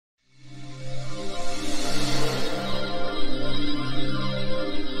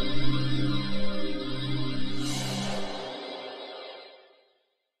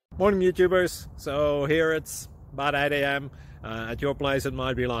Morning YouTubers. So here it's about 8 a.m. At your place it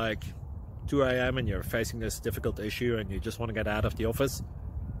might be like 2 a.m. and you're facing this difficult issue and you just want to get out of the office.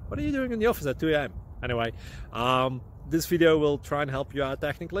 What are you doing in the office at 2 a.m.? Anyway, this video will try and help you out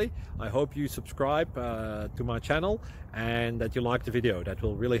technically. I hope you subscribe to my channel and that you like the video. That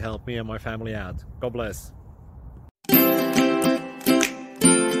will really help me and my family out. God bless.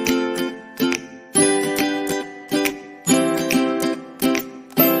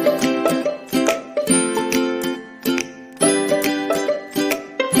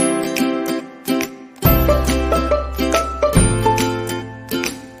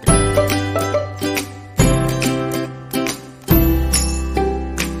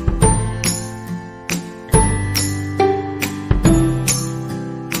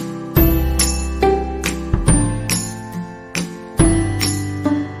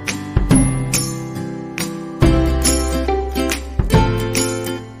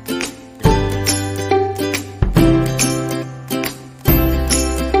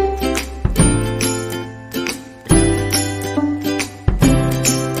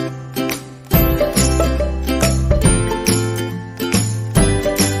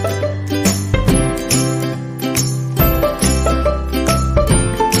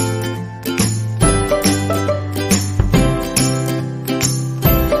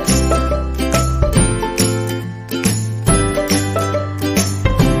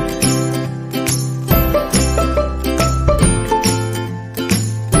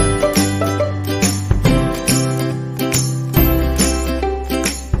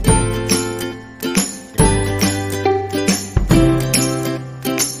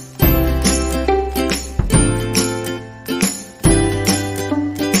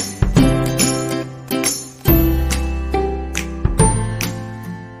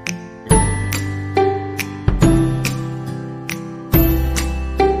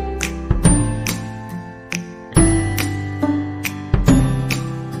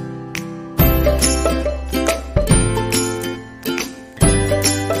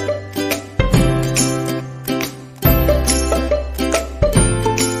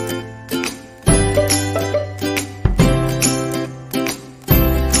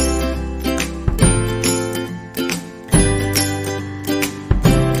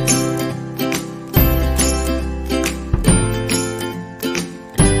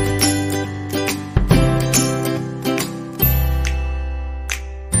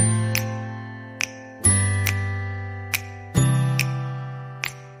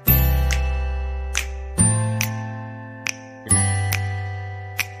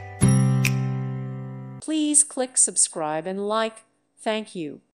 Please click subscribe and like. Thank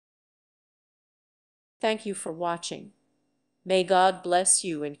you. Thank you for watching. May God bless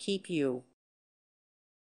you and keep you.